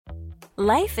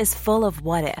Life is full of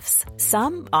what-ifs.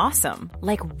 Some awesome,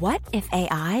 like what if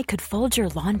AI could fold your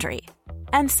laundry?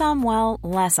 And some, well,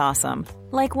 less awesome,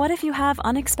 like what if you have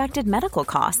unexpected medical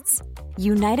costs?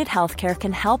 United Healthcare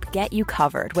can help get you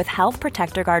covered with Health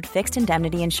Protector Guard fixed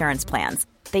indemnity insurance plans.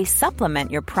 They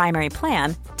supplement your primary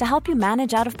plan to help you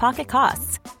manage out-of-pocket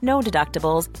costs. No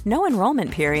deductibles, no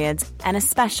enrollment periods, and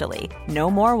especially no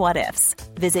more what-ifs.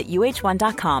 Visit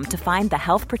uh1.com to find the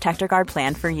Health Protector Guard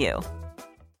plan for you.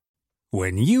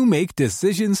 When you make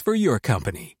decisions for your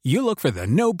company, you look for the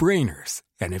no-brainers.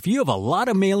 And if you have a lot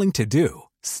of mailing to do,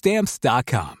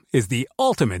 Stamps.com is the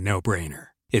ultimate no-brainer.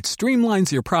 It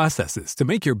streamlines your processes to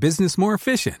make your business more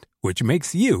efficient, which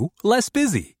makes you less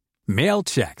busy. Mail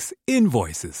checks,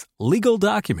 invoices, legal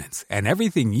documents, and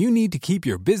everything you need to keep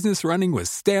your business running with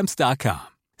Stamps.com.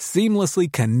 Seamlessly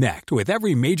connect with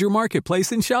every major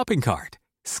marketplace and shopping cart.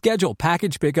 Schedule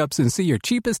package pickups and see your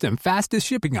cheapest and fastest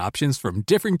shipping options from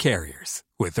different carriers.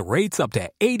 With rates up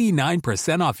to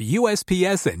 89% off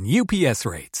USPS and UPS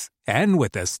rates. And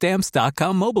with the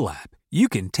Stamps.com mobile app, you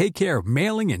can take care of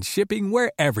mailing and shipping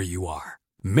wherever you are.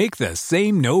 Make the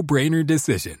same no-brainer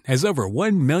decision as over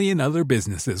 1 million other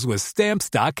businesses with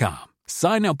Stamps.com.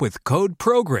 Sign up with code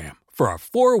PROGRAM for a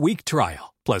 4-week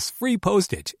trial, plus free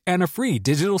postage and a free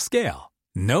digital scale.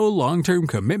 No long-term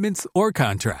commitments or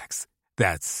contracts.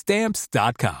 That's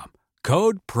Stamps.com.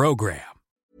 Code PROGRAM.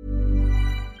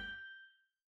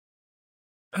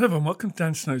 Hello everyone, welcome to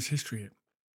Dan Snow's History Hit.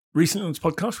 Recently on this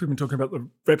podcast, we've been talking about the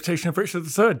reputation of Richard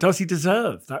III. Does he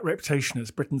deserve that reputation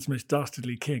as Britain's most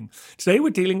dastardly king? Today we're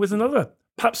dealing with another,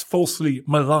 perhaps falsely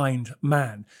maligned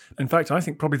man. In fact, I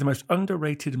think probably the most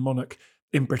underrated monarch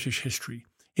in British history.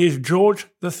 He is George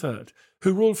III,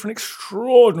 who ruled for an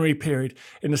extraordinary period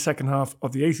in the second half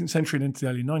of the 18th century and into the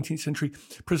early 19th century,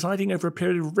 presiding over a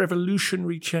period of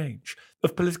revolutionary change,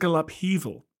 of political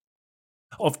upheaval,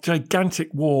 of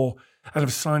gigantic war, and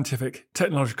of scientific,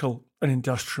 technological, and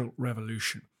industrial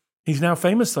revolution. He's now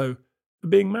famous, though, for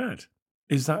being mad.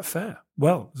 Is that fair?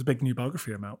 Well, there's a big new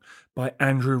biography out by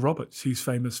Andrew Roberts. He's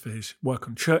famous for his work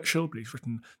on Churchill, but he's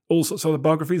written all sorts of other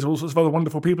biographies of all sorts of other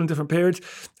wonderful people in different periods.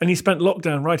 And he spent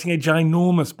lockdown writing a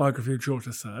ginormous biography of George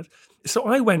III. So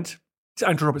I went to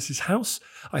Andrew Roberts' house,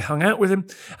 I hung out with him,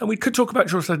 and we could talk about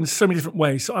George III in so many different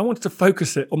ways. So I wanted to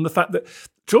focus it on the fact that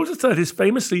George III is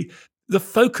famously the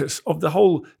focus of the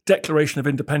whole Declaration of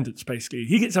Independence, basically.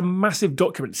 He gets a massive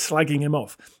document slagging him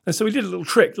off. And so we did a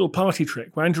little party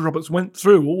trick, where Andrew Roberts went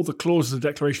through all the clauses of the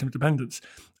Declaration of Independence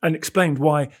and explained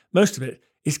why most of it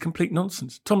is complete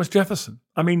nonsense. Thomas Jefferson,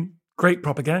 great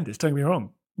propagandist, don't get me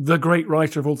wrong. The great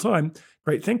writer of all time,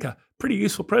 great thinker, pretty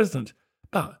useful president.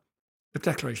 But the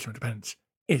Declaration of Independence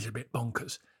is a bit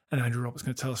bonkers. And Andrew Roberts is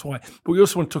going to tell us why. But we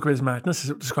also want to talk about his madness, as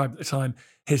it was described at the time,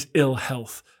 his ill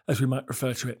health, as we might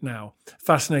refer to it now.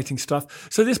 Fascinating stuff.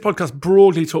 So this podcast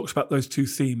broadly talks about those two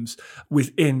themes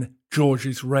within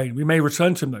George's reign. We may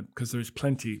return to them, though, because there is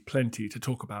plenty to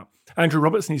talk about. Andrew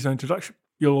Roberts needs no introduction.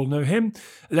 You'll all know him.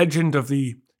 Legend of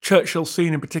the Churchill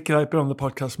scene in particular. I've been on the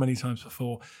podcast many times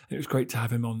before, and it was great to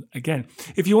have him on again.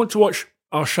 If you want to watch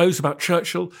our shows about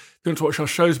Churchill, if you want to watch our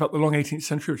shows about the long 18th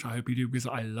century, which I hope you do because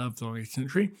I love the long 18th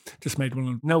century, just made one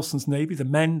on Nelson's Navy, the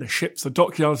men, the ships, the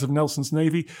dockyards of Nelson's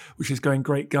Navy, which is going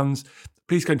great guns.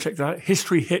 Please go and check that out.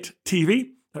 History Hit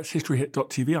TV, that's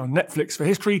historyhit.tv, our Netflix for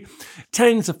history.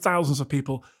 Tens of thousands of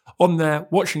people on there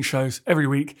watching shows every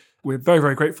week. We're very,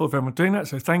 very grateful for everyone doing that,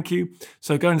 so thank you.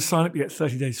 So go and sign up. You get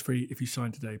 30 days free if you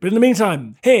sign today. But in the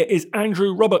meantime, here is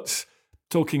Andrew Roberts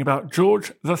talking about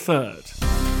George III.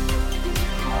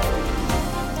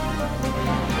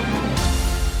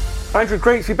 Andrew,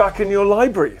 great to be back in your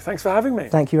library. Thanks for having me.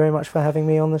 Thank you very much for having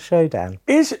me on the show, Dan.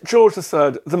 Is George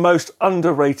III the most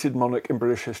underrated monarch in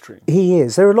British history? He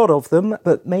is. There are a lot of them,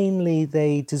 but mainly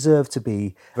they deserve to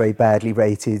be very badly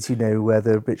rated,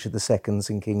 the Richard II's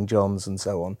and King John's and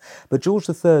so on. But George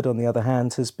III, on the other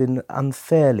hand, has been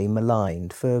unfairly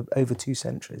maligned for over 2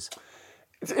 centuries.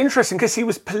 It's interesting because he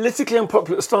was politically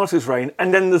unpopular at the start of his reign,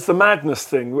 and then there's the madness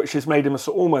thing, which has made him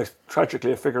almost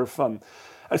tragically a figure of fun.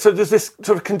 And so there's this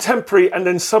sort of contemporary and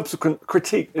then subsequent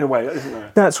critique in a way, isn't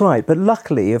there? That's right. But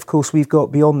luckily, of course, we've got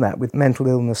beyond that. With mental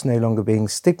illness no longer being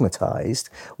stigmatised,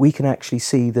 we can actually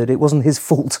see that it wasn't his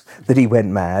fault that he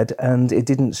went mad, and it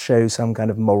didn't show some kind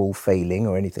of moral failing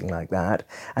or anything like that.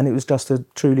 And it was just a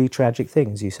truly tragic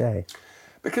thing, as you say.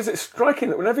 Because it's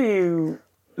striking that whenever you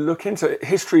look into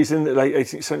histories in the late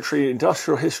 18th century,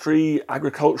 industrial history,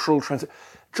 agricultural,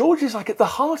 George is like at the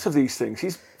heart of these things.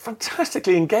 He's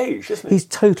fantastically engaged, isn't he? He's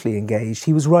totally engaged.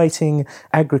 He was writing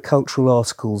agricultural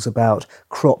articles about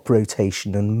crop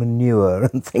rotation and manure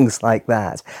and things like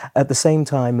that, at the same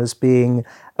time as being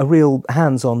a real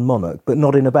hands-on monarch, but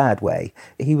not in a bad way.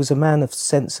 He was a man of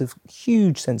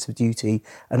huge sense of duty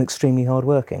and extremely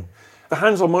hard-working. The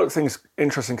hands-on monarch thing is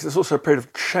interesting because it's also a period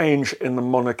of change in the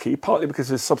monarchy, partly because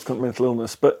of his subsequent mental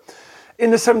illness. But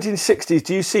in the 1760s,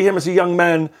 do you see him as a young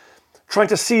man trying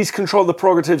to seize control of the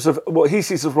prerogatives of what he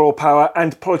sees as royal power,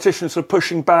 and politicians sort of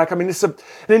pushing back? I mean, it's an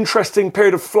interesting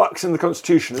period of flux in the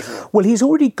Constitution, isn't it? Well, he's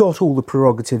already got all the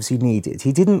prerogatives he needed.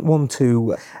 He didn't want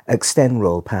to extend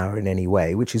royal power in any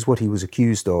way, which is what he was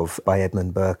accused of by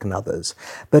Edmund Burke and others.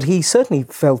 But he certainly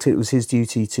felt it was his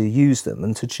duty to use them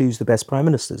and to choose the best prime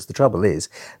ministers. The trouble is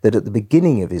that at the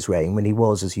beginning of his reign, when he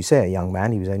was, as you say, a young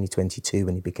man, he was only 22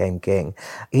 when he became king,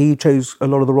 he chose a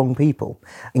lot of the wrong people,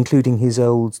 including his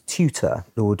old tutor,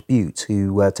 Lord Bute,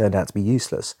 who turned out to be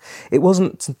useless. It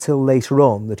wasn't until later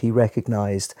on that he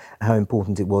recognised how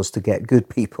important it was to get good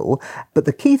people. But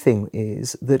the key thing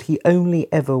is that he only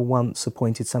ever once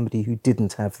appointed somebody who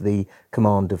didn't have the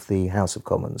command of the House of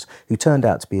Commons, who turned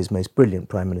out to be his most brilliant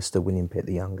Prime Minister, William Pitt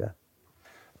the Younger.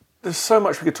 There's so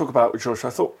much we could talk about with George.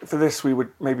 I thought for this we would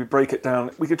maybe break it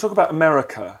down. We could talk about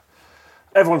America.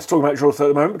 Everyone's talking about George III at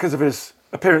the moment because of his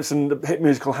appearance in the hit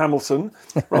musical Hamilton,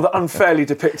 rather unfairly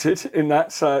depicted in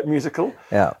that musical,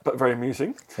 but very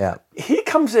amusing. Yeah. He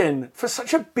comes in for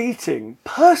such a beating,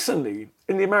 personally,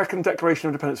 in the American Declaration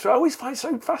of Independence, which I always find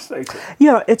so fascinating.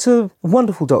 Yeah, it's a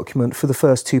wonderful document for the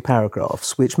first two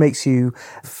paragraphs, which makes you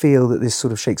feel that this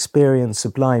sort of Shakespearean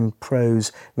sublime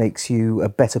prose makes you a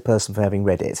better person for having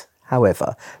read it.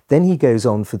 However, then he goes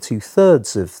on for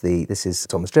this is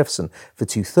Thomas Jefferson, for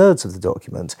 2/3 of the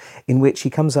document, in which he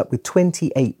comes up with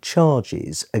 28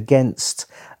 charges against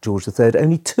George III,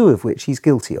 only 2 of which he's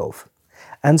guilty of.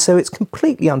 And so it's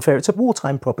completely unfair. It's a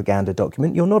wartime propaganda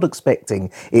document. You're not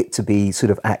expecting it to be sort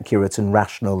of accurate and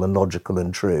rational and logical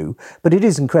and true, but it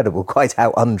is incredible quite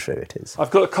how untrue it is.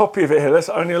 I've got a copy of it here. Let's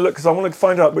only look, because I want to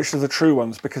find out which are the true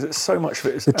ones, because it's so much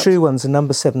of it is... The true ones are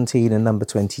number 17 and number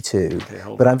 22,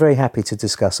 but I'm very happy to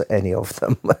discuss any of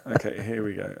them. Okay, here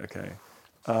we go. Okay.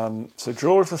 So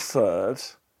George III...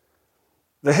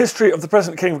 The history of the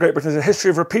present King of Great Britain is a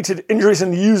history of repeated injuries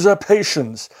and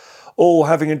usurpations, all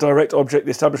having in direct object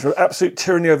the establishment of absolute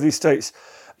tyranny over these states.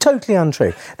 Totally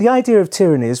untrue. The idea of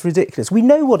tyranny is ridiculous. We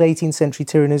know what 18th century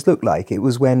tyrannies looked like. It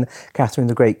was when Catherine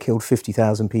the Great killed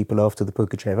 50,000 people after the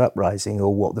Pugachev uprising,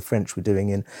 or what the French were doing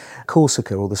in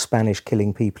Corsica, or the Spanish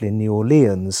killing people in New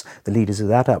Orleans, the leaders of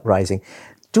that uprising.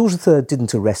 George III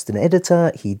didn't arrest an editor,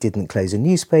 he didn't close a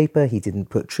newspaper, he didn't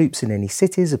put troops in any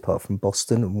cities apart from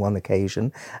Boston on one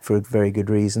occasion for a very good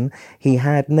reason. He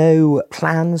had no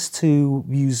plans to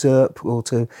usurp or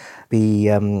to be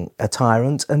a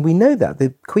tyrant, and we know that.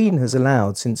 The Queen has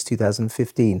allowed, since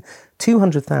 2015,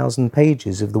 200,000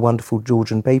 pages of the wonderful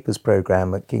Georgian Papers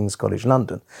programme at King's College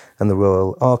London and the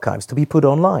Royal Archives to be put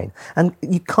online. And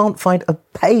you can't find a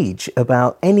page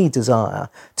about any desire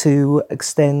to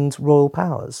extend royal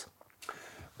powers.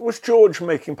 Was George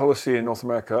making policy in North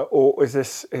America, or is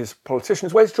this his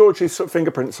politicians? Where's George's sort of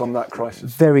fingerprints on that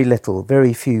crisis? Very little,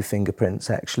 very few fingerprints,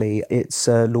 actually. It's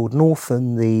Lord North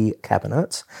and the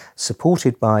Cabinet,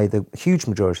 supported by the huge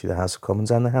majority of the House of Commons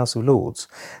and the House of Lords.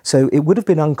 So it would have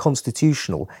been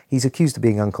unconstitutional. He's accused of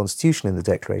being unconstitutional in the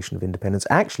Declaration of Independence.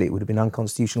 Actually, it would have been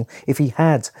unconstitutional if he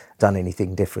had done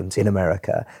anything different in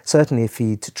America. Certainly if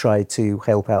he'd tried to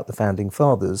help out the Founding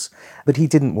Fathers. But he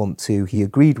didn't want to. He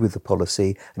agreed with the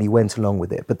policy and he went along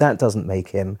with it. But that doesn't make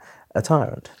him a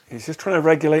tyrant. He's just trying to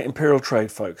regulate imperial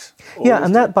trade, folks. Yeah,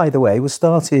 and that, by the way, was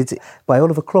started by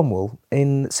Oliver Cromwell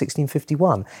in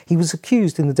 1651. He was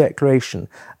accused in the Declaration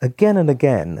again and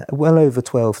again, well over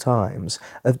 12 times,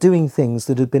 of doing things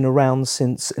that had been around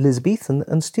since Elizabethan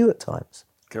and Stuart times.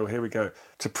 Okay, well, here we go.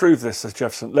 To prove this, says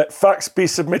Jefferson, let facts be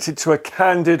submitted to a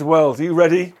candid world. Are you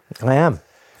ready? I am.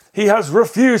 He has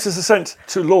refused his assent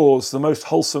to laws the most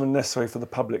wholesome and necessary for the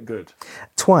public good.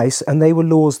 Twice, and they were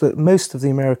laws that most of the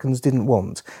Americans didn't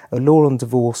want. A law on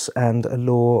divorce and a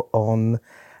law on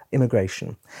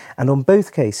immigration. And on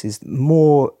both cases,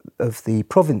 more of the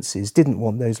provinces didn't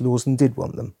want those laws than did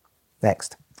want them.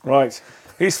 Next. Right.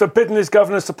 He's forbidden his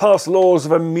governors to pass laws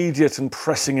of immediate and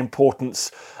pressing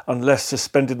importance unless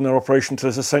suspended in their operation till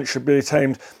his assent should be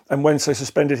attained, and when so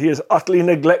suspended he has utterly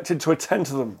neglected to attend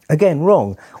to them. Again,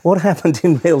 wrong. What happened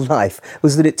in real life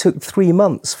was that it took 3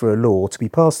 months for a law to be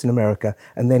passed in America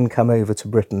and then come over to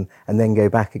Britain and then go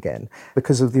back again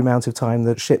because of the amount of time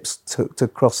that ships took to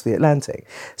cross the Atlantic.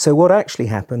 So what actually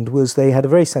happened was they had a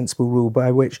very sensible rule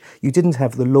by which you didn't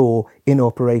have the law in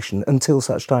operation until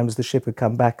such time as the ship had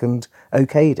come back and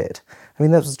okayed it. I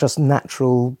mean, that was just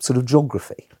natural sort of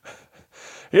geography.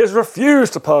 He has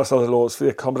refused to pass other laws for the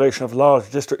accommodation of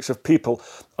large districts of people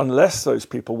unless those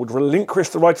people would relinquish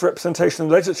the right of representation in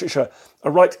the legislature, a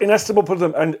right inestimable to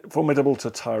them and formidable to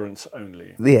tyrants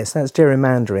only. Yes, that's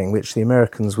gerrymandering, which the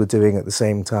Americans were doing at the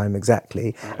same time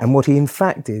exactly. And what he in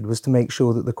fact did was to make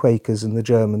sure that the Quakers and the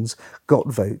Germans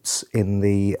got votes in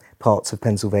the parts of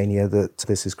Pennsylvania that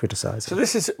this is criticising. So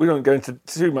this is, we don't go into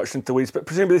too much into the weeds, but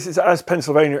presumably this is as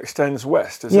Pennsylvania extends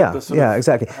west, is yeah, it?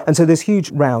 Exactly. And so there's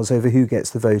huge rows over who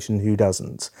gets the vote and who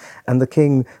doesn't. And the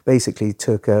king basically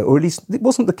took, or at least it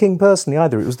wasn't the king personally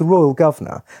either, it was the royal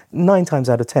governor. 9 times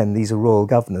out of 10, these are royal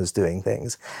governors doing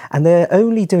things. And they're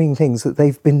only doing things that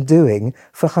they've been doing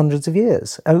for hundreds of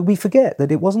years. And we forget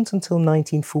that it wasn't until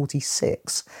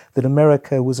 1946 that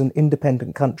America was an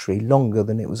independent country longer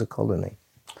than it was a colony.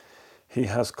 He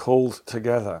has called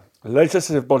together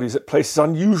legislative bodies at places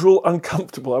unusual,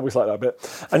 uncomfortable, I always like that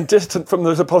bit, and distant from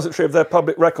the repository of their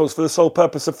public records for the sole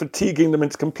purpose of fatiguing them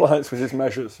into compliance with his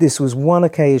measures. This was one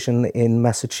occasion in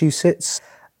Massachusetts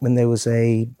when there was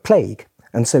a plague,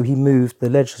 and so he moved the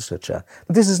legislature.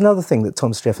 But this is another thing that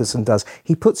Thomas Jefferson does.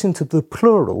 He puts into the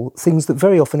plural things that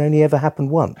very often only ever happen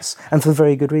once, and for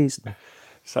very good reason.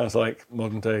 Sounds like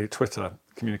modern-day Twitter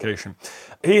communication.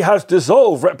 He has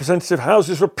dissolved representative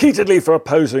houses repeatedly for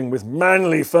opposing with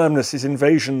manly firmness his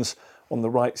invasions on the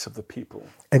rights of the people.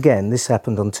 Again, this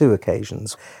happened on 2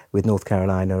 occasions, with North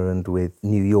Carolina and with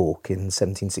New York in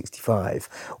 1765,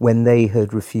 when they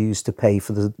had refused to pay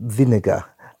for the vinegar,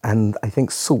 and I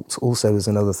think salt also was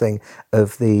another thing,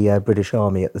 of the British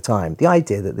Army at the time. The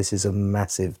idea that this is a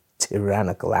massive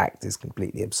tyrannical act is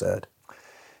completely absurd.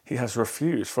 He has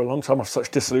refused for a long time of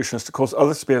such dissolutions to cause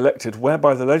others to be elected,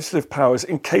 whereby the legislative powers,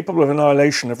 incapable of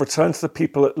annihilation, have returned to the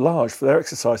people at large for their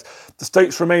exercise, the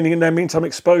states remaining in their meantime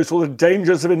exposed to all the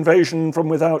dangers of invasion from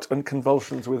without and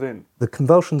convulsions within. The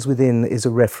convulsions within is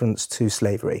a reference to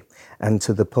slavery and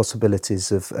to the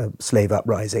possibilities of slave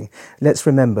uprising. Let's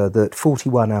remember that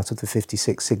 41 out of the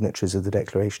 56 signatories of the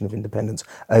Declaration of Independence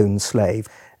owned slave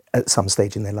at some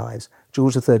stage in their lives.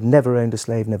 George III never owned a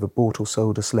slave, never bought or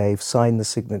sold a slave, signed the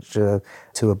signature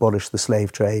to abolish the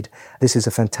slave trade. This is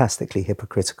a fantastically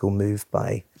hypocritical move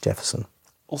by Jefferson.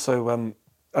 Also,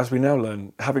 as we now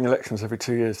learn, having elections every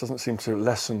 2 years doesn't seem to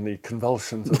lessen the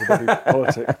convulsions of the body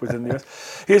politic within the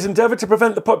US. He has endeavoured to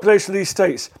prevent the population of these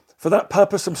states, for that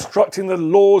purpose obstructing the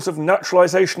laws of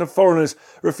naturalisation of foreigners,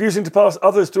 refusing to pass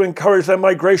others to encourage their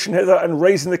migration hither, and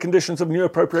raising the conditions of new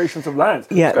appropriations of land.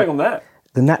 What's going on there?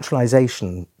 The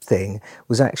naturalisation thing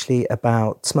was actually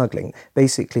about smuggling.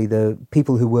 Basically, the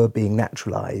people who were being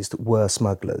naturalised were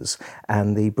smugglers,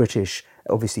 and the British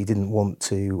obviously didn't want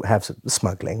to have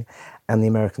smuggling, and the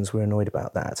Americans were annoyed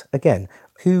about that. Again,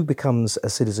 who becomes a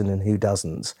citizen and who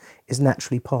doesn't is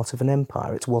naturally part of an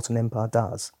empire. It's what an empire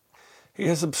does. He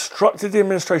has obstructed the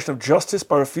administration of justice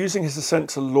by refusing his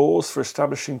assent to laws for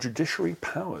establishing judiciary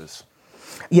powers.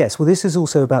 Yes, well, this is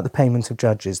also about the payment of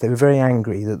judges. They were very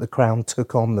angry that the Crown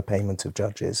took on the payment of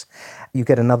judges. You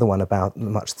get another one about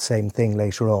much the same thing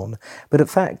later on. But in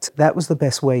fact, that was the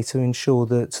best way to ensure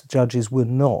that judges were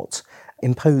not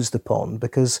imposed upon,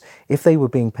 because if they were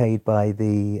being paid by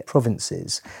the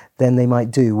provinces, then they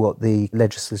might do what the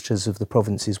legislatures of the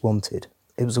provinces wanted.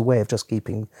 It was a way of just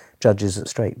keeping judges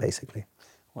straight, basically.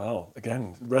 Well,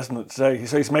 again, resonant today.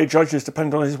 So he's made judges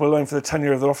depend on his will alone for the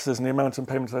tenure of their officers and the amount and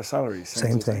payment of their salaries.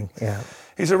 Same thing, yeah.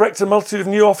 He's erected a multitude of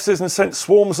new officers and sent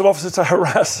swarms of officers to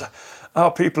harass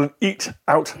our people and eat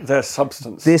out their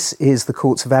substance. This is the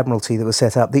Courts of Admiralty that were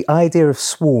set up. The idea of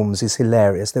swarms is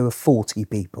hilarious. There were 40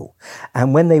 people.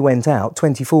 And when they went out,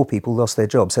 24 people lost their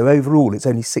jobs. So overall, it's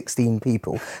only 16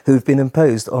 people who have been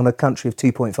imposed on a country of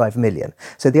 2.5 million.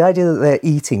 So the idea that they're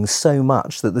eating so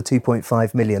much that the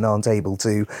 2.5 million aren't able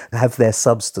to have their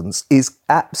substance is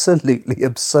absolutely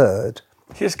absurd.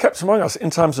 He has kept among us, in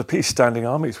times of peace, standing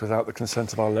armies without the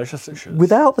consent of our legislatures.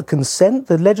 Without the consent,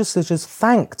 the legislatures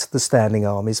thanked the standing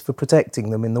armies for protecting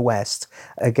them in the West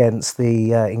against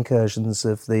the incursions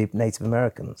of the Native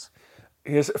Americans.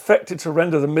 he has affected to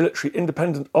render the military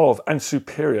independent of and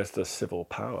superior to the civil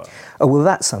power. Oh, well,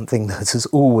 that's something that has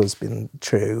always been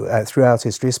true throughout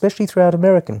history, especially throughout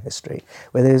American history,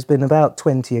 where there's been about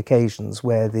 20 occasions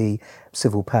where the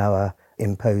civil power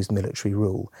imposed military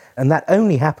rule. And that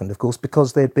only happened, of course,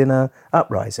 because there'd been an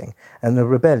uprising and a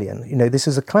rebellion. You know, this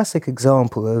is a classic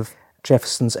example of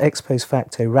Jefferson's ex post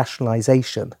facto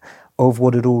rationalisation of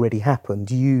what had already happened,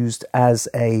 used as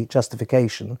a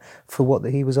justification for what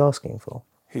he was asking for.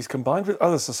 He's combined with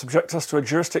others to subject us to a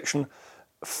jurisdiction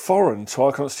foreign to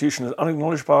our constitution and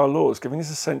unacknowledged by our laws, giving his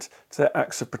assent to their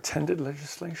acts of pretended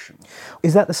legislation.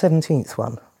 Is that the 17th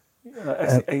one?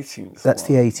 That's the 18th. That's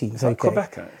one. the 18th, Is that okay.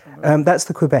 Quebec Act? That's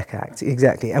the Quebec Act,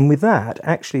 exactly. And with that,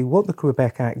 actually, what the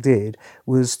Quebec Act did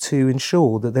was to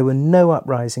ensure that there were no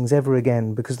uprisings ever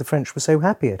again, because the French were so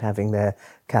happy at having their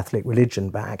Catholic religion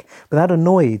back. But that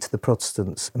annoyed the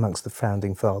Protestants amongst the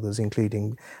founding fathers,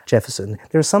 including Jefferson.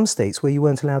 There are some states where you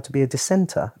weren't allowed to be a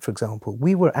dissenter, for example.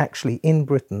 We were actually, in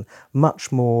Britain,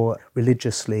 much more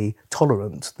religiously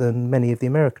tolerant than many of the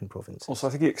American provinces. Also, I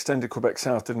think he extended Quebec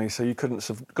south, didn't he? So you couldn't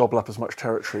sort of gobble up as much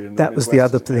territory in the That was the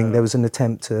Midwest. other thing. There was an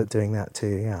attempt at doing that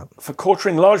too, yeah. For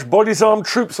quartering large bodies armed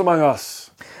troops among us.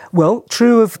 Well,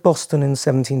 true of Boston in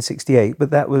 1768, but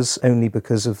that was only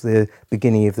because of the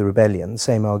beginning of the rebellion,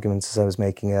 same arguments as I was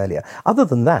making earlier. Other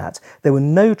than that, there were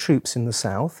no troops in the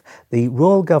south. The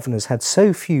royal governors had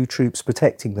so few troops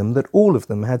protecting them that all of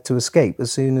them had to escape as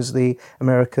soon as the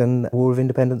American War of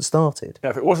Independence started. Yeah,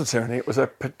 if it was a tyranny, it was a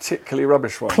particularly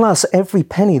rubbish one. Plus, every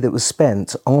penny that was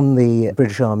spent on the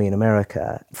British Army in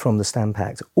America from the Stamp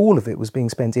Act, all of it was being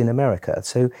spent in America.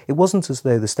 So it wasn't as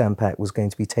though the Stamp Act was going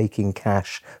to be taking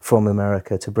cash from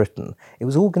America to Britain. It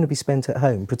was all going to be spent at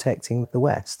home protecting the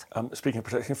West. Speaking of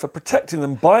protecting, for protecting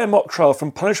them by a mock trial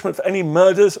from punishment for any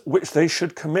murders which they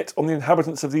should commit on the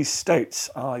inhabitants of these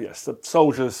states. Ah, yes, the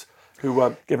soldiers who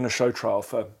were given a show trial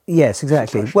for... Yes,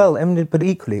 exactly. suppression. Well, I mean, but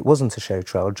equally, it wasn't a show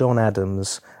trial. John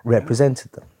Adams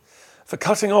represented them. For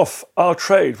cutting off our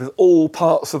trade with all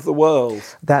parts of the world.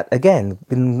 That, again,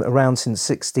 been around since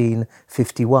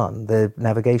 1651, the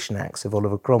Navigation Acts of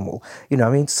Oliver Cromwell. You know,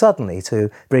 I mean, suddenly to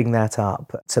bring that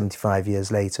up 75 years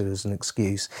later as an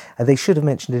excuse, and they should have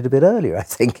mentioned it a bit earlier, I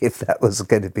think, if that was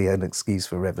going to be an excuse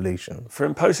for revolution. For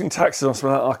imposing taxes on us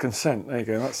without our consent. There you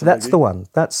go. That's the one.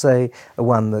 That's a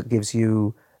one that gives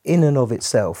you, in and of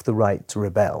itself, the right to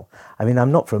rebel. I mean,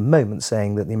 I'm not for a moment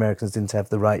saying that the Americans didn't have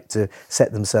the right to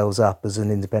set themselves up as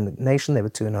an independent nation. There were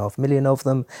 2.5 million of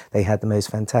them. They had the most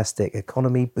fantastic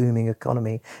economy, booming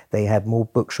economy. They had more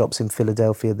bookshops in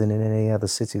Philadelphia than in any other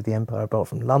city of the empire, apart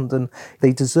from London.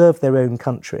 They deserve their own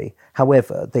country.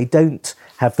 However, they don't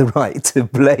have the right to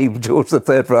blame George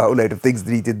III for a whole load of things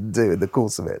that he didn't do in the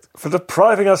course of it. For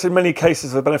depriving us in many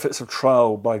cases of the benefits of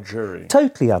trial by jury.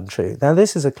 Totally untrue. Now,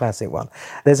 this is a classic one.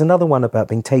 There's another one about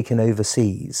being taken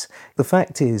overseas. The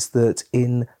fact is that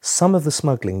in some of the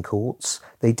smuggling courts,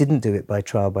 they didn't do it by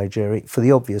trial by jury for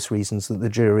the obvious reasons that the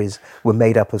juries were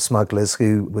made up of smugglers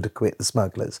who would acquit the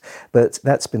smugglers. But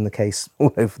that's been the case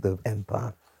all over the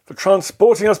empire. For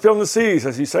transporting us beyond the seas,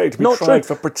 as you say, to be Not tried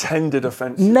true. for pretended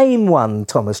offences. Name one,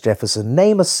 Thomas Jefferson.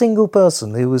 Name a single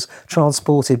person who was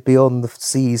transported beyond the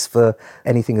seas for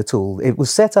anything at all. It was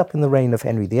set up in the reign of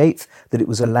Henry VIII that it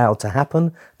was allowed to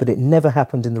happen, but it never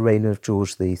happened in the reign of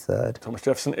George III. Thomas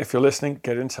Jefferson, if you're listening,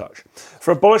 get in touch.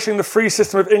 For abolishing the free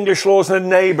system of English laws in a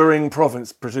neighbouring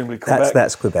province, presumably Quebec.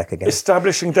 That's Quebec again.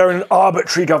 Establishing therein an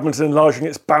arbitrary government and enlarging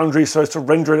its boundaries so as to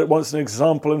render it at once an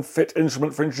example and fit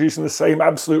instrument for introducing the same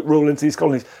absolute rule into these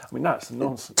colonies. I mean, that's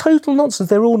nonsense. Total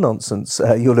nonsense. They're all nonsense,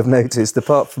 you'll have noticed,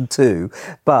 apart from two.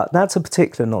 But that's a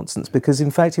particular nonsense because, in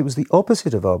fact, it was the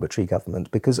opposite of arbitrary government,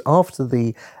 because after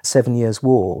the 7 Years'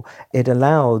 War, it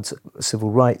allowed civil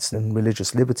rights and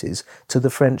religious liberties to the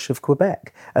French of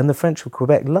Quebec. And the French of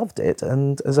Quebec loved it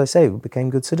and, as I say, became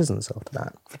good citizens after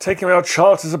that. For taking away our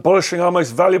charters, abolishing our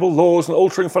most valuable laws and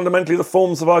altering fundamentally the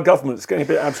forms of our government. It's getting a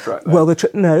bit abstract there. Well,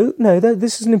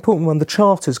 this is an important one, the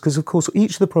charters, because, of course,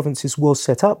 each of the provinces was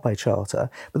set up by charter,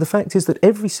 but the fact is that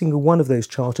every single one of those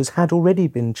charters had already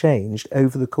been changed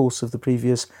over the course of the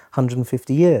previous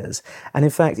 150 years. And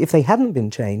in fact, if they hadn't been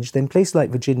changed, then places like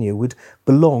Virginia would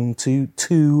belong to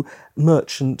two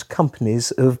merchant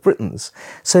companies of Britons.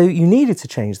 So you needed to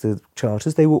change the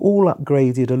charters. They were all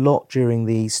upgraded a lot during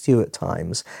the Stuart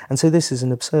times, and so this is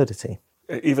an absurdity.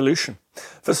 Evolution.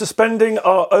 For suspending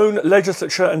our own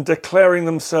legislature and declaring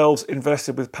themselves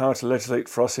invested with power to legislate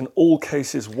for us in all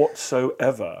cases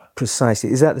whatsoever. Precisely.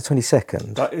 Is that the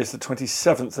 22nd? That is the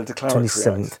 27th, the Declaratory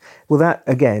 27th. Act. Well, that,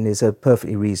 again, is a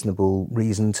perfectly reasonable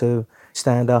reason to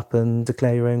stand up and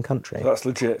declare your own country. That's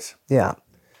legit. Yeah.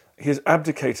 He has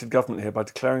abdicated government here by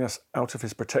declaring us out of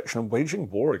his protection and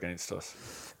waging war against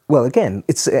us. Well, again,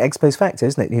 it's ex post facto,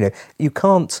 isn't it? You know, you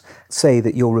can't say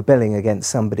that you're rebelling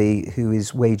against somebody who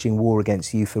is waging war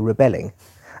against you for rebelling.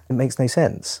 It makes no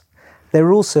sense. There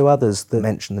are also others that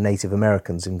mention the Native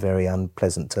Americans in very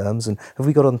unpleasant terms. And have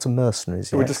we got on to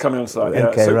mercenaries yet? We're just coming on to that, yeah.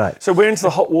 Okay, right. So we're into the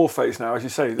hot war phase now, as you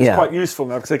say. It's quite useful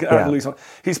now because they can add the lease on.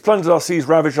 He's plundered our seas,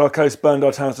 ravaged our coasts, burned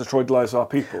our towns, destroyed the lives of our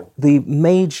people. The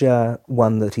major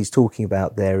one that he's talking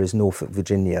about there is Norfolk,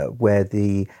 Virginia, where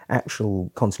the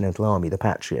actual Continental Army, the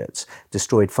Patriots,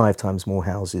 destroyed 5 times more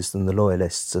houses than the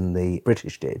Loyalists and the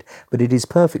British did. But it is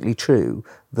perfectly true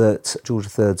that George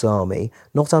III's army,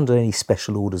 not under any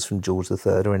special orders from George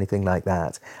III or anything like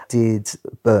that, did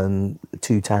burn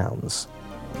 2 towns.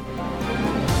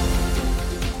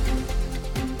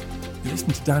 You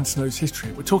listen to Dan Snow's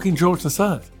History. We're talking George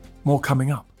III. More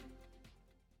coming up.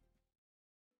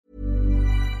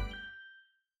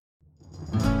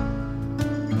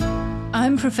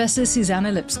 I'm Professor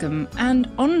Susanna Lipscomb, and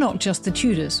on Not Just the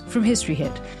Tudors from History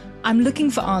Hit, I'm looking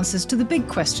for answers to the big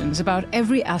questions about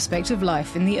every aspect of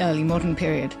life in the early modern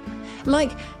period.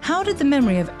 Like, how did the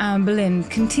memory of Anne Boleyn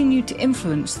continue to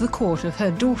influence the court of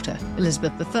her daughter,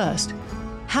 Elizabeth I?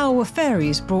 How were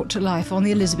fairies brought to life on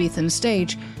the Elizabethan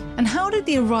stage? And how did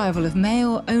the arrival of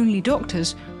male-only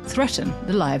doctors threaten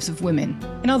the lives of women?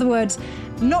 In other words,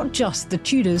 not just the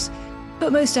Tudors,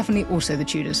 but most definitely also the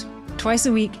Tudors. Twice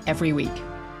a week, every week.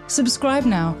 Subscribe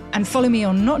now and follow me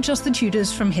on Not Just the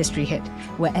Tudors from History Hit,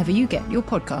 wherever you get your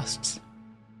podcasts.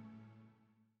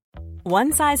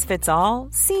 One size fits all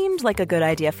seemed like a good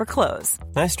idea for clothes.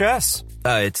 Nice dress.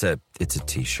 It's a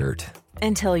t-shirt.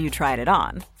 Until you tried it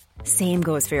on. Same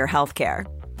goes for your healthcare.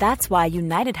 That's why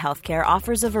United Healthcare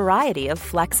offers a variety of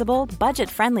flexible,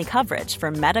 budget-friendly coverage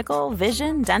for medical,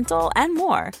 vision, dental, and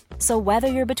more. So whether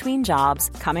you're between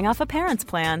jobs, coming off a parent's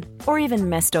plan, or even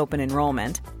missed open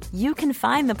enrollment, you can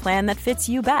find the plan that fits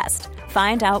you best.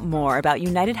 Find out more about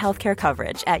United Healthcare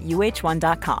coverage at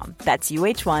uh1.com. That's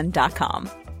uh1.com.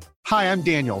 Hi, I'm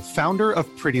Daniel, founder of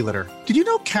Pretty Litter. Did you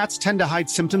know cats tend to hide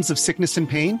symptoms of sickness and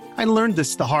pain? I learned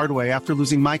this the hard way after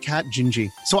losing my cat,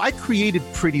 Gingy. So I created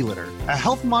Pretty Litter, a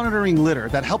health monitoring litter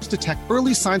that helps detect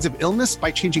early signs of illness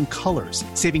by changing colors,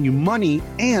 saving you money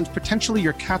and potentially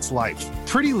your cat's life.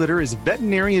 Pretty Litter is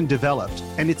veterinarian developed,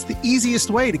 and it's the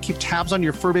easiest way to keep tabs on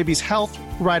your fur baby's health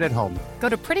right at home. Go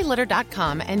to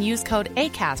prettylitter.com and use code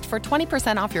ACAST for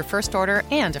 20% off your first order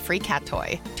and a free cat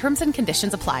toy. Terms and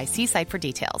conditions apply. See site for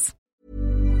details.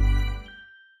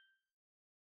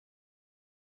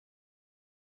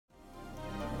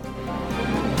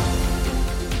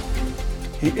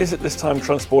 He is at this time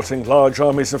transporting large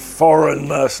armies of foreign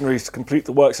mercenaries to complete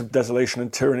the works of desolation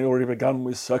and tyranny already begun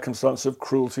with circumstances of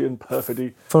cruelty and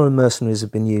perfidy. Foreign mercenaries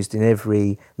have been used in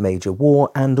every major war,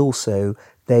 and also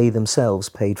they themselves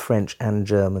paid French and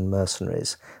German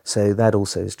mercenaries. So that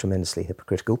also is tremendously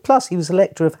hypocritical. Plus, he was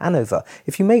Elector of Hanover.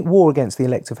 If you make war against the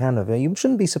Elector of Hanover, you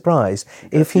shouldn't be surprised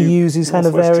if he uses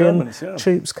Hanoverian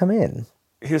troops come in.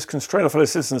 He has constrained our fellow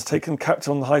citizens, taken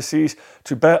captive on the high seas,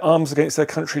 to bear arms against their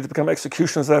country, to become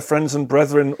executioners of their friends and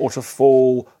brethren, or to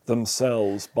fall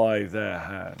themselves by their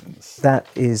hands. That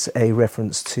is a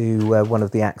reference to one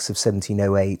of the acts of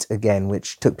 1708, again,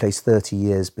 which took place 30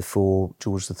 years before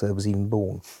George III was even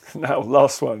born. Now,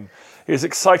 last one. He has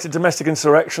excited domestic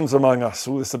insurrections among us,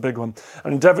 this is a big one,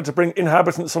 and endeavoured to bring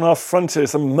inhabitants on our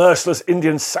frontiers, the merciless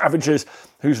Indian savages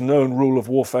whose known rule of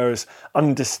warfare is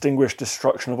undistinguished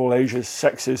destruction of all ages,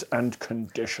 sexes and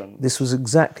conditions. This was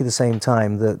exactly the same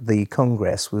time that the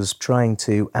Congress was trying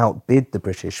to outbid the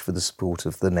British for the support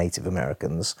of the Native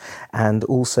Americans, and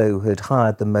also had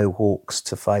hired the Mohawks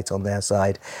to fight on their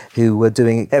side, who were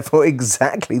doing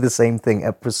exactly the same thing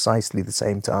at precisely the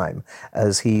same time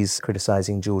as he's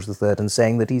criticising George III and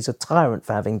saying that he's a tyrant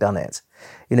for having done it.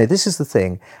 You know, this is the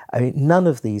thing. I mean, none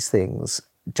of these things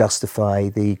justify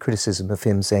the criticism of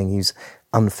him saying he's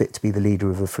unfit to be the leader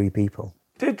of a free people.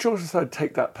 Did George III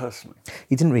take that personally?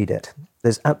 He didn't read it.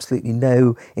 There's absolutely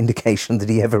no indication that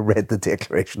he ever read the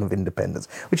Declaration of Independence,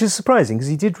 which is surprising because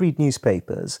he did read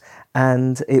newspapers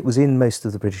and it was in most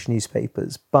of the British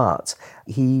newspapers, but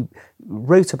he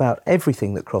wrote about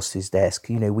everything that crossed his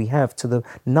desk. You know, we have to the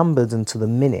numbered and to the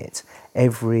minute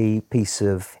every piece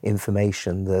of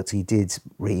information that he did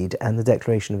read, and the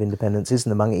Declaration of Independence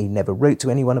isn't among it. He never wrote to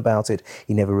anyone about it.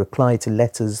 He never replied to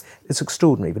letters. It's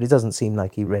extraordinary, but it doesn't seem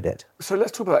like he read it. So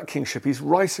let's talk about kingship. He's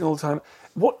writing all the time.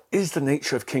 What is the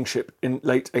nature of kingship in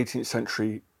late 18th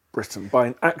century Britain by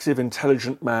an active,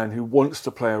 intelligent man who wants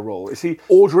to play a role? Is he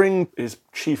ordering his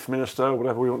chief minister,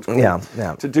 whatever we want to call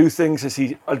him, to do things? Is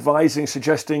he advising,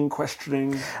 suggesting,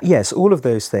 questioning? Yes, all of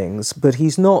those things, but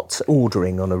he's not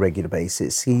ordering on a regular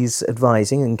basis. He's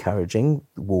advising, encouraging,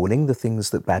 warning, the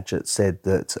things that Bagehot said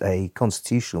that a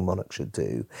constitutional monarch should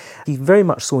do. He very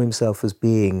much saw himself as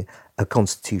being a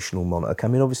constitutional monarch. I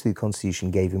mean, obviously the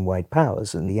Constitution gave him wide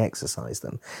powers and he exercised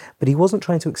them, but he wasn't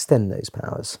trying to extend those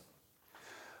powers.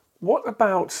 What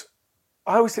about,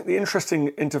 I always think the interesting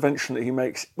intervention that he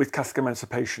makes with Catholic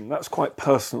emancipation, that's quite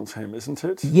personal to him, isn't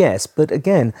it? Yes, but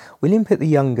again, William Pitt the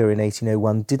Younger in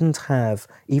 1801 didn't have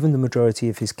even the majority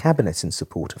of his cabinet in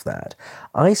support of that.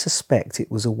 I suspect it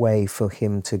was a way for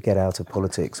him to get out of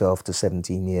politics after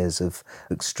 17 years of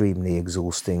extremely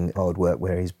exhausting hard work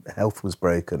where his health was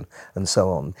broken and so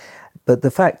on. But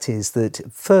the fact is that,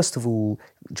 first of all,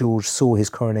 George saw his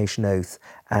coronation oath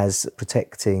as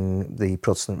protecting the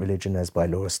Protestant religion as by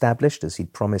law established, as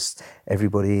he'd promised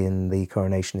everybody in the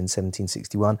coronation in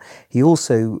 1761. He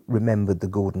also remembered the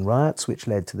Gordon riots, which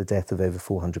led to the death of over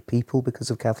 400 people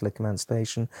because of Catholic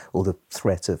emancipation, or the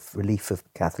threat of relief of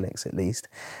Catholics at least.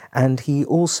 And he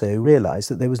also realised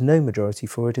that there was no majority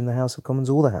for it in the House of Commons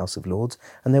or the House of Lords,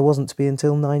 and there wasn't to be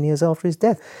until 9 years after his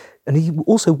death. And he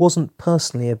also wasn't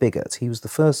personally a bigot. He was the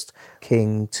first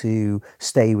king to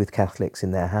stay with Catholics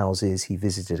in their houses. He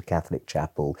visited a Catholic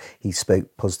chapel. He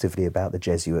spoke positively about the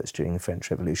Jesuits during the French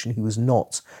Revolution. He was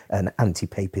not an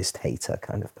anti-papist hater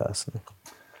kind of person.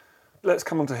 Let's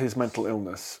come on to his mental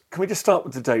illness. Can we just start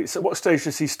with the dates? At what stage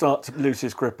does he start to lose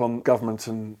his grip on government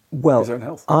and his own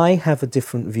health? I have a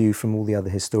different view from all the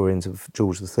other historians of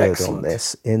George III on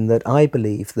this, in that I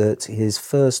believe that his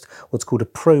first, what's called a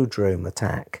prodrome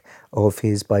attack of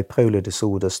his bipolar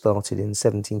disorder started in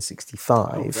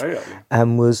 1765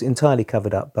 and was entirely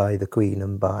covered up by the Queen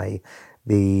and by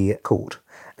the court.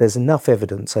 There's enough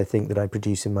evidence, I think, that I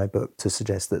produce in my book to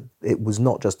suggest that it was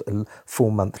not just a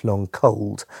 4-month-long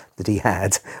cold that he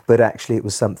had, but actually it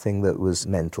was something that was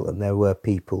mental. And there were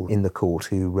people in the court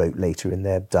who wrote later in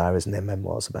their diaries and their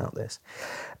memoirs about this.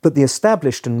 But the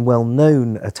established and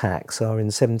well-known attacks are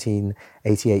in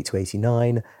 1788 to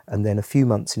 89, and then a few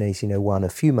months in 1801, a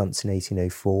few months in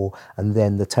 1804, and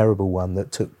then the terrible one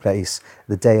that took place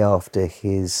the day after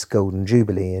his Golden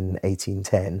Jubilee in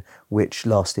 1810, which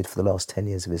lasted for the last 10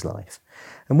 years of his life.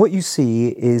 And what you see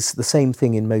is the same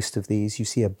thing in most of these. You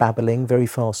see a babbling, very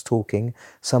fast talking,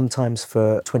 sometimes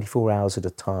for 24 hours at a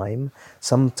time,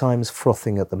 sometimes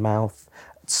frothing at the mouth,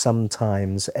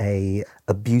 sometimes a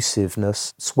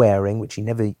abusiveness, swearing, which he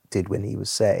never did when he was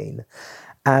sane.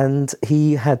 And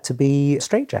he had to be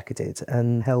straitjacketed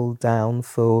and held down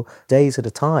for days at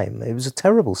a time. It was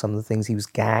terrible, some of the things. He was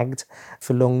gagged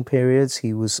for long periods.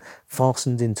 He was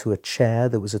fastened into a chair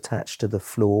that was attached to the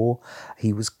floor.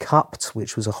 He was cupped,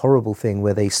 which was a horrible thing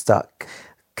where they stuck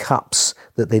cups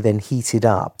that they then heated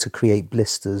up to create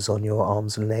blisters on your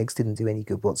arms and legs. Didn't do any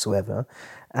good whatsoever.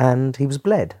 And he was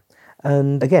bled.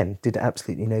 And again, did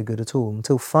absolutely no good at all,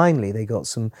 until finally they got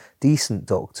some decent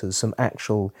doctors, some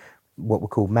actual what were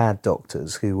called mad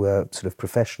doctors who were sort of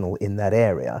professional in that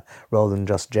area rather than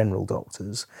just general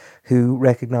doctors, who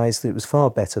recognised that it was far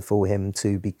better for him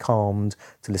to be calmed,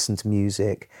 to listen to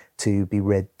music, to be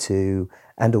read to,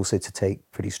 and also to take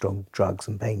pretty strong drugs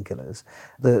and painkillers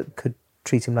that could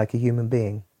treat him like a human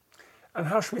being. And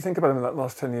how should we think about him in that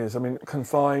last 10 years? I mean,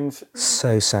 confined...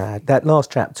 So sad. That last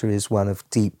chapter is one of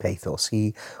deep pathos.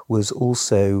 He was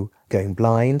also going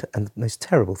blind, and the most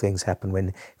terrible things happen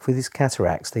when, with his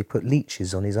cataracts, they put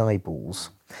leeches on his eyeballs.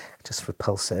 Just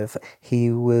repulsive.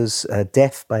 He was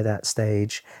deaf by that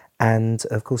stage, and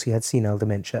of course he had senile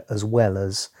dementia as well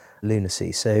as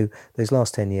lunacy. So those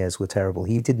last 10 years were terrible.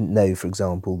 He didn't know, for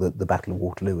example, that the Battle of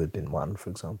Waterloo had been won,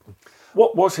 for example.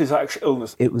 What was his actual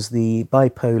illness? It was the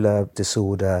bipolar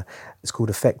disorder. It's called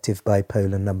affective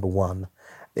bipolar number 1.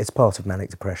 It's part of manic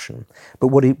depression. But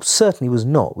what it certainly was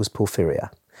not was porphyria,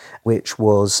 which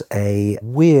was a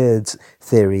weird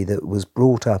theory that was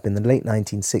brought up in the late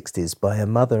 1960s by a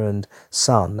mother and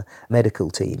son medical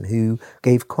team who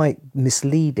gave quite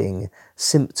misleading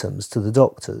symptoms to the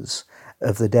doctors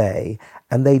of the day,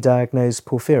 and they diagnosed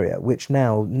porphyria, which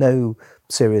now no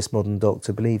serious modern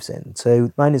doctor believes in.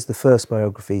 So mine is the first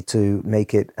biography to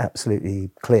make it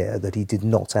absolutely clear that he did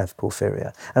not have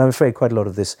porphyria. And I'm afraid quite a lot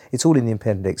of this, it's all in the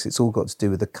appendix, it's all got to do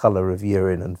with the colour of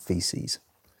urine and faeces.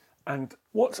 And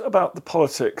what about the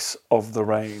politics of the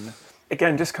reign?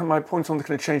 Again, just kind of my point on the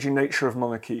kind of changing nature of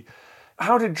monarchy.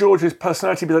 How did George's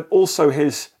personality, but also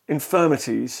his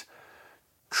infirmities,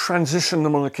 transition the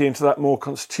monarchy into that more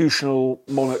constitutional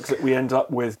monarch that we end up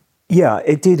with Yeah,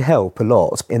 it did help a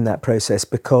lot in that process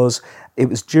because it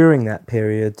was during that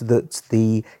period that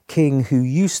the king, who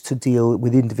used to deal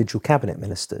with individual cabinet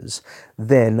ministers,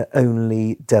 then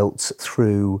only dealt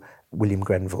through William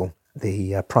Grenville,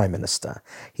 the Prime Minister.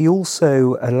 He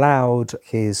also allowed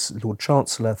his Lord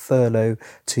Chancellor, Thurlow,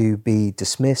 to be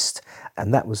dismissed,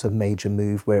 and that was a major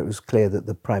move where it was clear that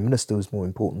the Prime Minister was more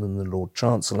important than the Lord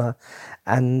Chancellor.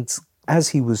 And as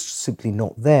he was simply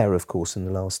not there, of course, in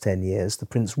the last 10 years, the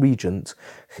Prince Regent,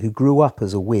 who grew up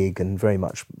as a Whig and very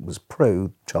much was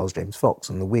pro Charles James Fox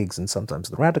and the Whigs and sometimes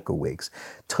the radical Whigs,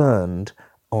 turned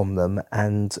on them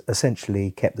and essentially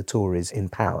kept the Tories in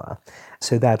power.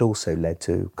 So that also led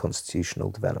to constitutional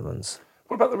developments.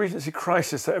 What about the Regency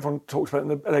crisis that everyone talked about in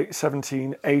the late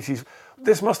 1780s?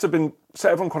 This must have been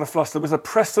set everyone quite a fluster. There was a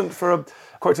precedent for a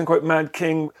quote-unquote mad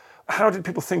king. How did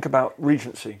people think about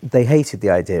regency? They hated the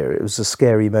idea. It was a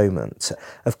scary moment.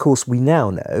 Of course, we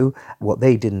now know what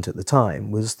they didn't at the time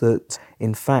was that,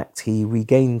 in fact, he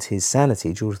regained his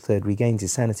sanity, George III regained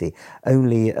his sanity,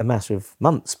 only a matter of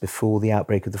months before the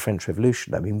outbreak of the French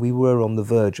Revolution. I mean, we were on the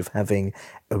verge of having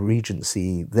a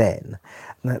regency then.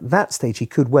 And at that stage, he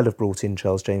could well have brought in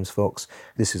Charles James Fox,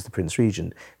 this is the Prince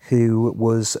Regent, who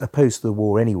was opposed to the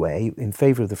war anyway, in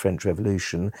favour of the French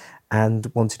Revolution,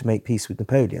 and wanted to make peace with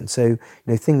Napoleon. So,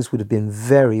 things would have been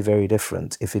very, very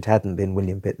different if it hadn't been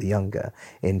William Pitt the Younger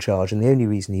in charge. And the only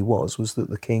reason he was that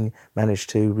the king managed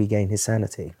to regain his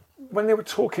sanity. When they were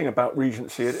talking about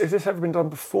regency, has this ever been done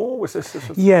before? Was this sort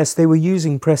of... Yes, they were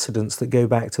using precedents that go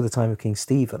back to the time of King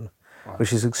Stephen. Right.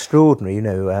 Which is extraordinary,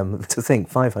 to think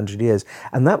 500 years.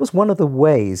 And that was one of the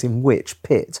ways in which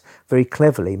Pitt very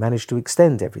cleverly managed to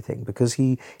extend everything, because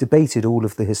he debated all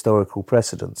of the historical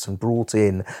precedents and brought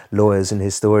in lawyers and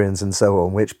historians and so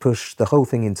on, which pushed the whole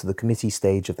thing into the committee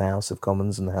stage of the House of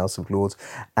Commons and the House of Lords.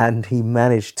 And he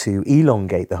managed to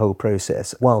elongate the whole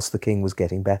process whilst the king was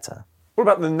getting better. What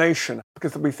about the nation?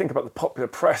 Because we think about the popular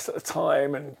press at the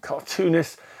time and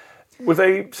cartoonists. Were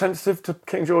they sensitive to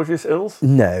King George's ills?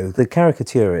 No, the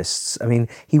caricaturists,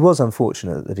 he was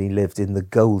unfortunate that he lived in the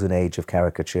golden age of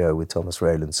caricature with Thomas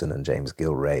Rowlandson and James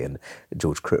Gilray and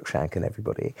George Cruikshank and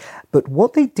everybody. But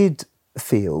what they did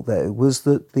feel, though, was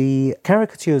that the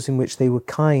caricatures in which they were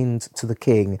kind to the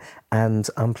king and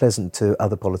unpleasant to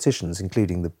other politicians,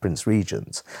 including the Prince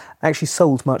Regent, actually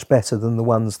sold much better than the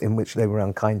ones in which they were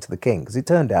unkind to the king, because it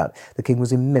turned out the king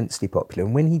was immensely popular.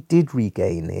 And when he did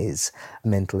regain his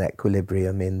mental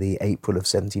equilibrium in the April of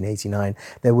 1789,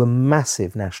 there were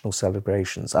massive national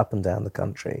celebrations up and down the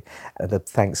country. The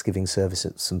Thanksgiving service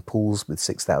at St. Paul's with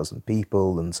 6,000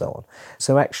 people and so on.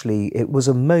 So actually, it was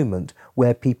a moment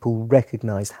where people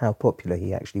recognised how popular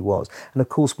he actually was. And of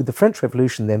course, with the French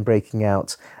Revolution then breaking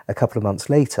out a couple of months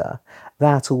later,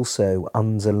 that also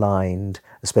underlined,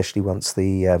 especially once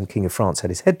the King of France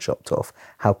had his head chopped off,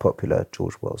 how popular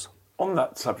George was. On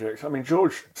that subject,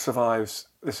 George survives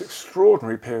this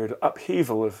extraordinary period of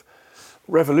upheaval of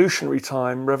revolutionary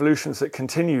time, revolutions that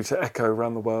continue to echo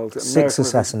around the world. Six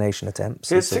assassination attempts.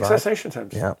 He had 6 assassination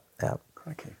attempts? Yeah.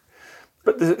 Crikey.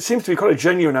 But there seems to be quite a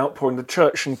genuine outpouring. The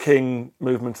Church and King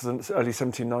movement of the early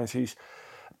 1790s.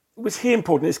 Was he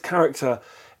important, his character,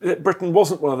 that Britain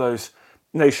wasn't one of those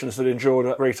nations that endured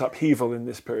a great upheaval in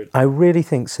this period? I really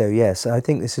think so, yes. I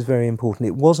think this is very important.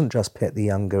 It wasn't just Pitt the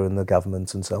Younger and the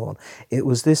government and so on. It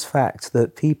was this fact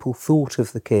that people thought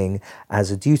of the king as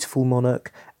a dutiful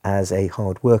monarch, as a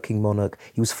hard-working monarch.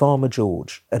 He was Farmer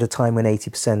George at a time when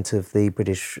 80% of the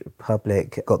British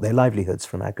public got their livelihoods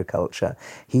from agriculture.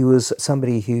 He was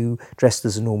somebody who dressed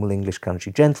as a normal English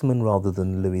country gentleman rather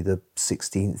than Louis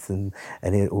XVI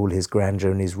and all his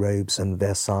grandeur and his robes and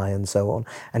Versailles and so on.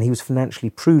 And he was financially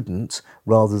prudent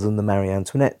rather than the Marie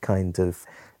Antoinette kind of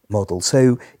model.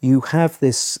 So you have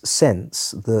this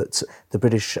sense that the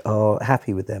British are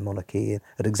happy with their monarchy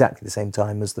at exactly the same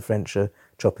time as the French are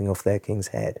chopping off their king's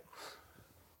head.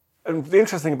 And the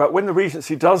interesting thing about when the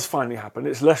Regency does finally happen,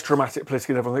 it's less dramatic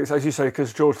politically than everyone thinks, as you say,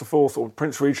 because George IV or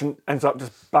Prince Regent ends up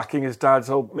just backing his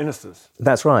dad's old ministers.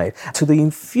 That's right. To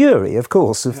the fury, of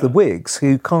course, of the Whigs,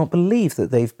 who can't believe that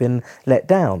they've been let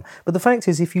down. But the fact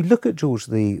is, if you look at George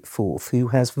IV, who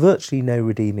has virtually no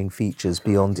redeeming features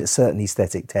beyond a certain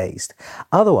aesthetic taste,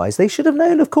 otherwise they should have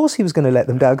known, of course, he was going to let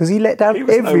them down, because he let down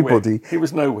everybody. He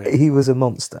was nowhere. He was a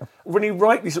monster. When you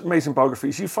write these amazing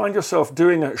biographies, you find yourself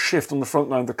doing a shift on the front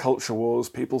line of the culture wars,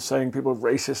 people saying people are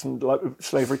racist and like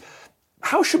slavery.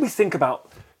 How should we think about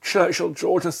Churchill,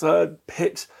 George III,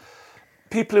 Pitt,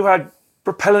 people who had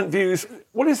repellent views?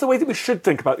 What is the way that we should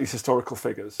think about these historical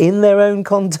figures? In their own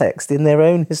context, in their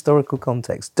own historical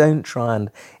context. Don't try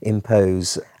and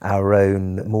impose our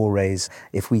own mores.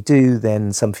 If we do,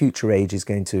 then some future age is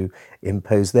going to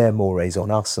impose their mores on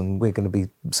us, and we're going to be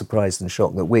surprised and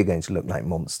shocked that we're going to look like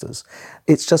monsters.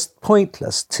 It's just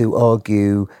pointless to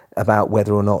argue about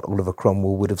whether or not Oliver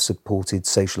Cromwell would have supported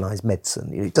socialised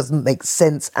medicine. It doesn't make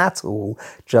sense at all.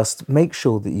 Just make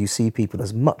sure that you see people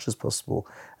as much as possible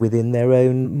within their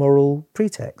own moral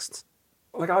pretexts.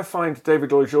 Like, I find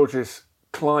David Lloyd George's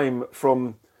climb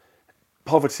from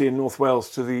poverty in North Wales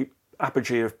to the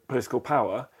apogee of political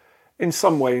power in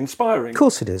some way inspiring. Of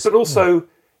course it is. But also,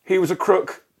 he was a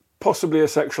crook, possibly a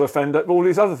sexual offender, all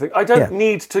these other things. I don't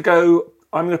need to go,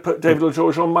 I'm going to put David Lloyd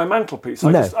George on my mantelpiece.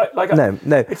 No.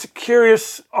 It's a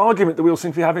curious argument that we all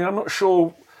seem to be having. I'm not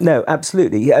sure. No,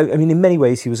 absolutely. I mean, in many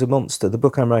ways, he was a monster. The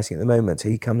book I'm writing at the moment,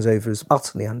 he comes over as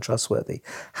utterly untrustworthy.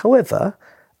 However,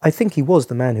 I think he was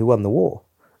the man who won the war,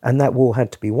 and that war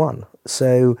had to be won.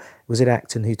 So was it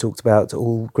Acton who talked about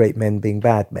all great men being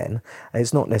bad men? And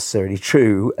it's not necessarily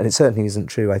true, and it certainly isn't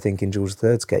true, I think, in George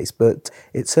III's case, but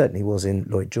it certainly was in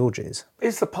Lloyd George's.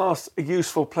 Is the past a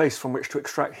useful place from which to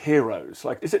extract heroes?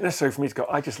 Like, is it necessary for me to go,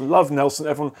 I just love Nelson,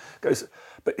 everyone goes,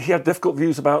 but he had difficult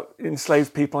views about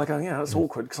enslaved people. I go, yeah, that's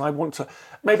awkward, because I want to...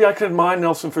 Maybe I can admire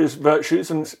Nelson for his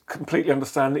virtues and completely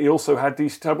understand that he also had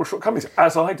these terrible shortcomings,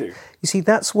 as I do. You see,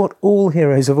 that's what all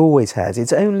heroes have always had.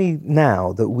 It's only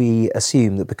now that we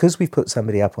assume that because we've put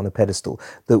somebody up on a pedestal,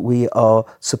 that we are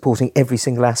supporting every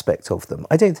single aspect of them.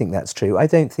 I don't think that's true. I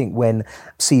don't think when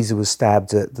Caesar was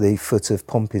stabbed at the foot of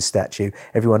Pompey's statue,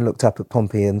 everyone looked up at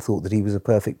Pompey and thought that he was a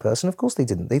perfect person. Of course they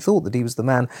didn't. They thought that he was the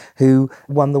man who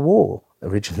won the war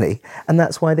originally, and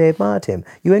that's why they admired him.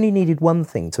 You only needed one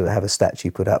thing to have a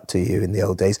statue put up to you in the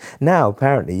old days. Now,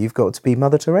 apparently, you've got to be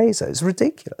Mother Teresa. It's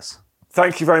ridiculous.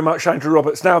 Thank you very much, Andrew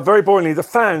Roberts. Now, very boringly, the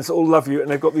fans all love you, and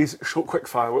they've got these short quick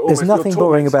fire. There's nothing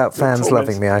boring about fans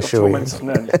loving me, I assure you.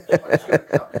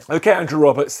 OK, Andrew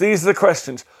Roberts, these are the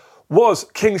questions. Was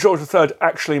King George III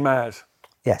actually mad?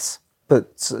 Yes,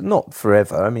 but not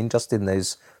forever. I mean, just in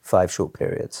those 5 short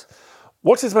periods.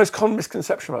 What is the most common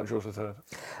misconception about George III?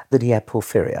 That he had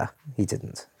porphyria. He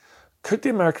didn't. Could the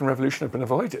American Revolution have been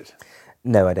avoided?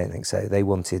 No, I don't think so. They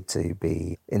wanted to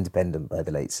be independent by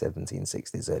the late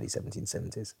 1760s, early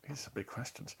 1770s. These are big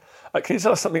questions. Can you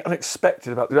tell us something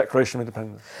unexpected about the Declaration of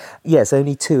Independence? Yes,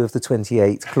 only 2 of the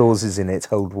 28 clauses in it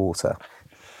hold water.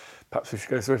 Perhaps we should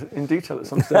go through it in detail at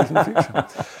some stage in the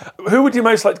future. Who would you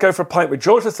most like to go for a pint with,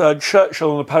 George III,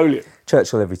 Churchill or Napoleon?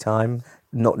 Churchill every time,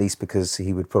 not least because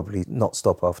he would probably not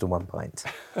stop after 1 pint.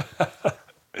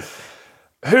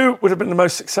 Who would have been the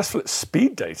most successful at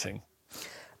speed dating?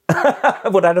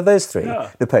 What, out of those 3?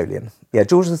 Yeah. Napoleon. Yeah,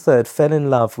 George III fell in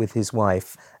love with his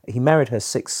wife. He married her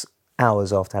 6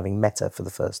 hours after having met her for the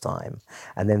first time,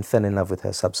 and then fell in love with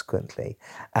her subsequently.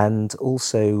 And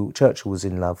also, Churchill was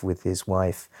in love with his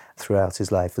wife throughout his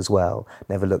life as well,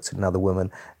 never looked at another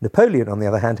woman. Napoleon, on the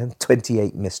other hand, had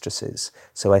 28 mistresses,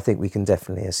 so I think we can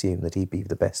definitely assume that he'd be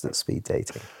the best at speed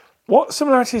dating. What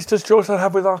similarities does George III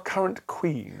have with our current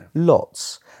Queen?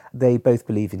 Lots. They both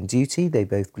believe in duty, they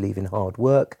both believe in hard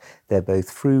work, they're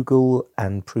both frugal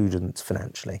and prudent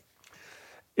financially.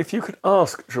 If you could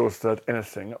ask George III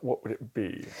anything, what would it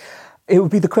be? It would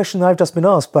be the question I've just been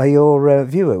asked by your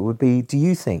viewer. It would be, do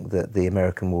you think that the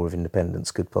American War of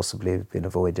Independence could possibly have been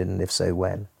avoided, and if so,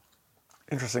 when?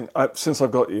 Interesting. Since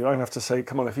I've got you, I'm going to have to say,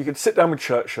 come on, if you could sit down with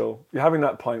Churchill, you're having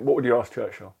that pint, what would you ask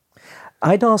Churchill?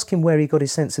 I'd ask him where he got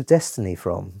his sense of destiny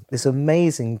from. This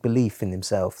amazing belief in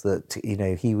himself that, you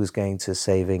know, he was going to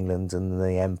save England and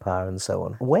the empire and so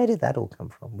on. Where did that all come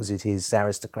from? Was it his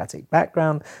aristocratic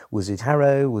background? Was it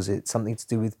Harrow? Was it something to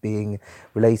do with being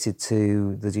related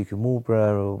to the Duke of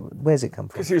Marlborough? Or where's it come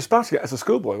from? Because he was spouting it as a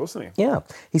schoolboy, wasn't he? Yeah.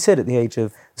 He said at the age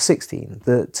of 16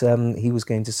 that he was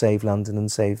going to save London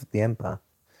and save the empire.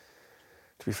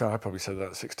 To be fair, I probably said that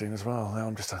at 16 as well. Now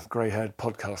I'm just a grey-haired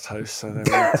podcast host, so there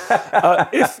we go.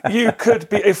 If you could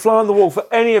be a fly on the wall for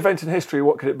any event in history,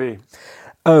 what could it be?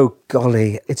 Oh,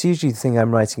 golly. It's usually the thing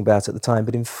I'm writing about at the time,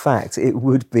 but in fact, it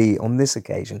would be, on this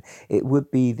occasion, it would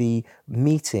be the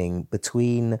meeting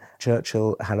between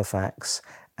Churchill, Halifax,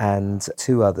 and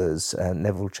 2 others,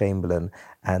 Neville Chamberlain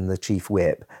and the Chief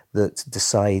Whip, that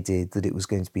decided that it was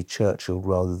going to be Churchill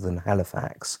rather than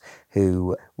Halifax,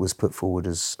 who was put forward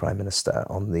as Prime Minister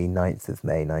on the 9th of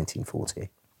May 1940.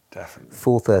 Definitely.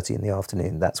 4:30 in the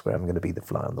afternoon, that's where I'm going to be the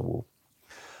fly on the wall.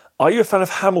 Are you a fan of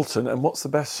Hamilton, and what's the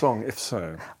best song, if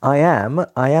so? I am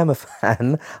a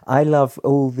fan. I love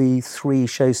all the 3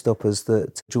 showstoppers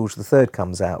that George III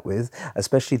comes out with,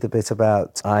 especially the bit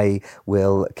about I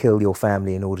will kill your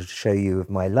family in order to show you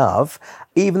of my love.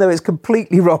 Even though it's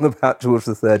completely wrong about George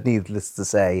III, needless to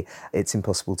say, it's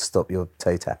impossible to stop your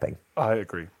toe tapping. I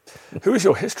agree. Who is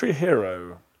your history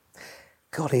hero?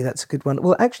 Golly, that's a good one.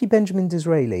 Well, actually, Benjamin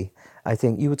Disraeli. I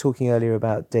think you were talking earlier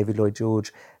about David Lloyd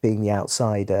George being the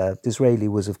outsider. Disraeli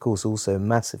was, of course, also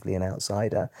massively an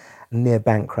outsider, near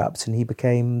bankrupt, and he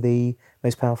became the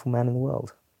most powerful man in the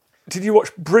world. Did you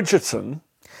watch Bridgerton?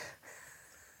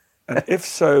 And if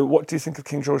so, what do you think of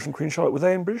King George and Queen Charlotte? Were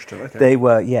they in Bridgerton? Okay. They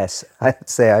were, yes. I'd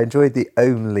say I enjoyed the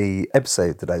only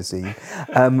episode that I've seen,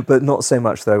 but not so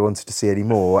much that I wanted to see any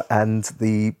more. And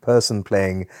the person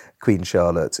playing Queen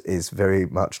Charlotte is very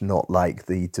much not like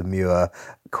the demure,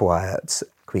 quiet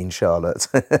Queen Charlotte.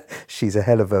 She's a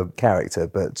hell of a character,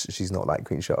 but she's not like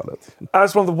Queen Charlotte.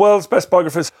 As one of the world's best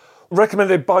biographers, recommend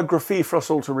a biography for us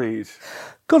all to read.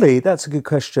 Golly, that's a good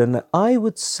question. I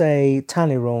would say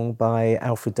Talleyrand by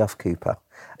Alfred Duff Cooper.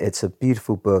 It's a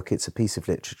beautiful book, it's a piece of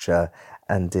literature,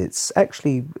 and it's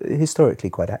actually historically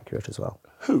quite accurate as well.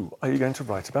 Who are you going to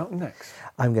write about next?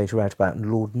 I'm going to write about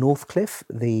Lord Northcliffe,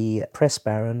 the press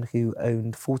baron who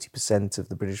owned 40% of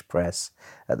the British press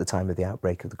at the time of the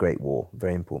outbreak of the Great War.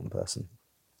 Very important person.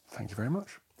 Thank you very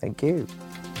much. Thank you.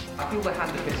 I feel the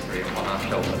hand of history upon our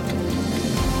shoulders.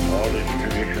 All this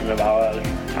tradition of ours,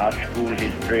 our school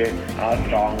history, our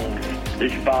songs,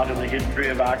 this part of the history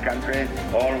of our country,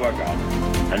 all were gone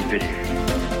and finished.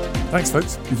 Thanks,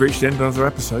 folks. You've reached the end of another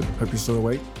episode. Hope you're still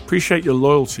awake. Appreciate your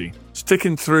loyalty,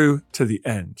 sticking through to the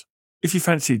end. If you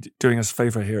fancied doing us a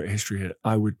favour here at History Hit,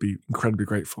 I would be incredibly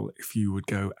grateful if you would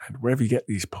go and wherever you get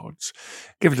these pods,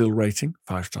 give it a little rating,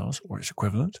 5 stars or its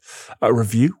equivalent. A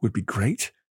review would be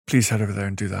great. Please head over there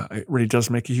and do that. It really does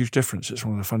make a huge difference. It's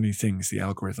one of the funny things the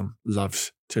algorithm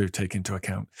loves to take into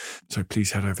account. So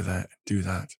please head over there and do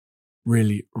that.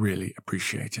 Really, really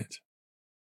appreciate it.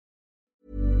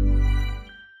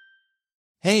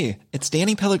 Hey, it's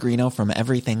Danny Pellegrino from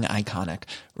Everything Iconic.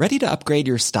 Ready to upgrade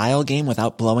your style game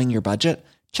without blowing your budget?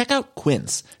 Check out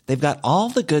Quince. They've got all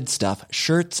the good stuff,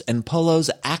 shirts and polos,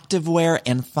 activewear,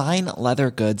 and fine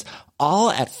leather goods, all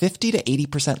at 50 to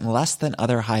 80% less than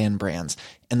other high-end brands.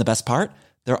 And the best part?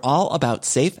 They're all about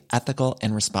safe, ethical,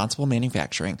 and responsible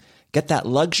manufacturing. Get that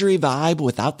luxury vibe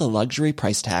without the luxury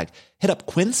price tag. Hit up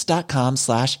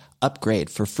quince.com/upgrade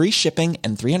for free shipping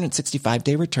and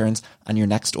 365-day returns on your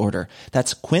next order.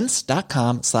 That's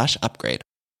quince.com/upgrade.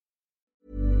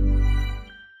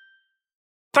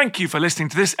 Thank you for listening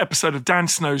to this episode of Dan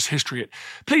Snow's History Hit.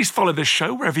 Please follow this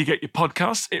show wherever you get your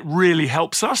podcasts. It really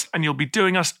helps us, and you'll be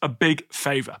doing us a big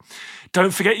favour.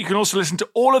 Don't forget, you can also listen to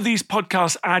all of these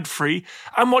podcasts ad-free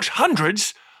and watch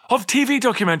hundreds of TV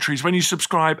documentaries when you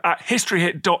subscribe at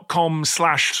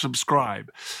historyhit.com/subscribe.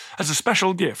 As a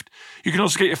special gift, you can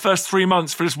also get your first 3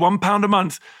 months for just £1 a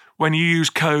month when you use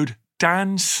code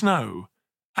DANSNOW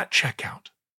at checkout.